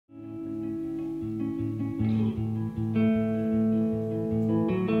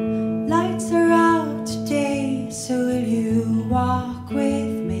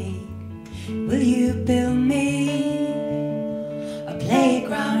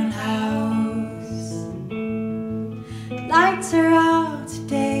lights are out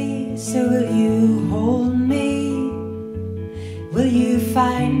today, so will you hold me? Will you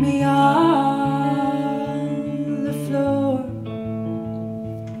find me on the floor?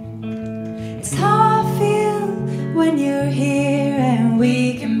 It's how I feel when you're here and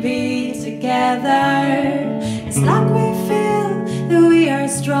we can be together. It's like we feel that we are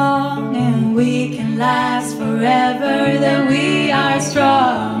strong and we can last forever, that we are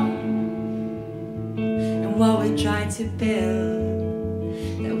strong. And what we try to build,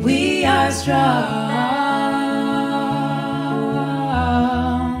 that we are strong.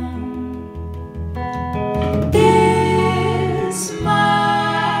 This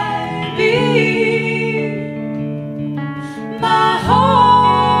might be my home.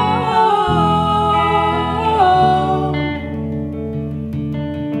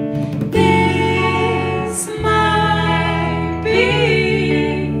 This might be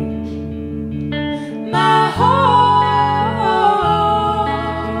my home.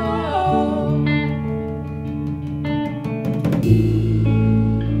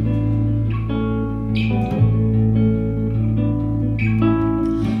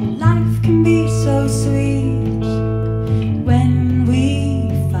 Life can be so sweet when we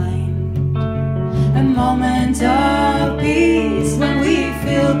find a moment of peace, when we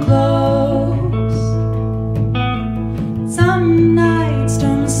feel close. Some nights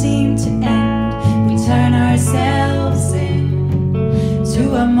don't seem to end. We turn ourselves in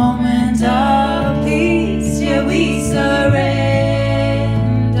to a moment of peace. Yeah, we surrender.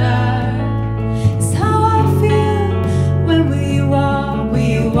 It's how I feel when we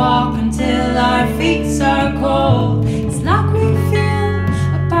walk until our feet are cold. It's like we feel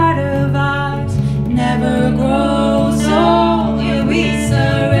a part of us never grows old. Yeah, we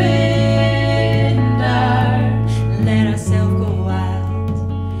surrender, let ourselves go wild.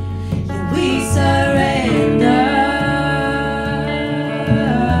 Yeah, we surrender.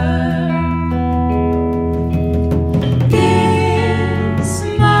 This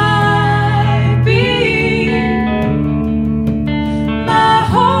might be my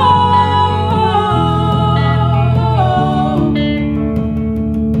home.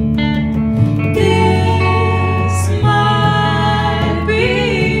 This might be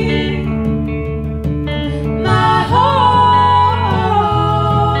my home.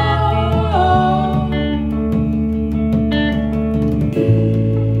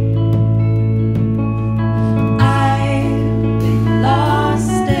 I've been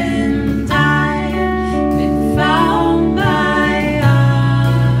lost and I've been found by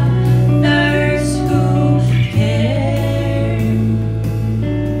others who care.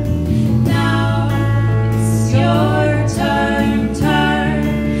 Now it's your turn, turn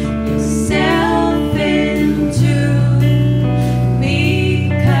yourself into me,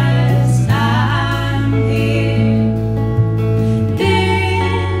 'cause I'm here.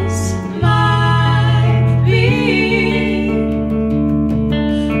 This might be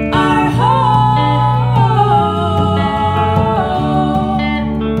our home.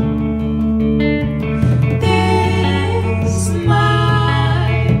 This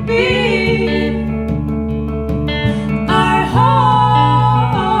might be our home.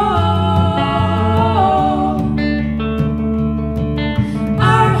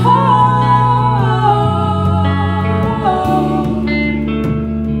 Our home.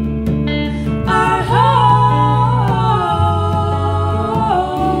 Our home.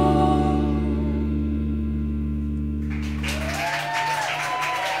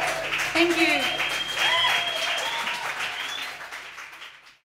 Thank you.